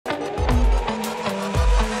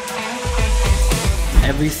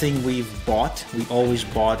Everything we've bought, we always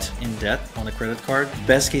bought in debt on a credit card.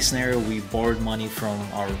 Best case scenario, we borrowed money from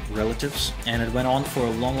our relatives, and it went on for a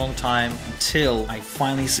long time until I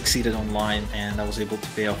finally succeeded online and I was able to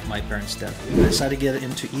pay off my parents' debt. I decided to get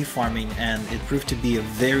into e-farming, and it proved to be a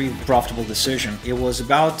very profitable decision. It was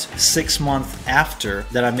about 6 months after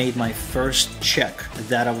that I made my first check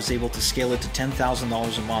that I was able to scale it to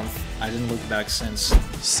 $10,000 a month. I didn't look back since.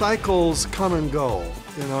 Cycles come and go.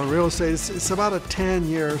 You know, in real estate, it's about a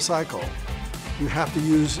 10-year cycle. You have to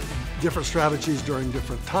use different strategies during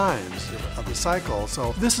different times of the cycle.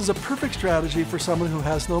 So this is a perfect strategy for someone who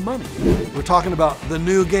has no money. We're talking about the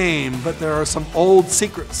new game, but there are some old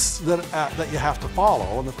secrets that you have to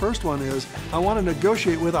follow. And the first one is, I want to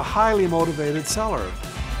negotiate with a highly motivated seller.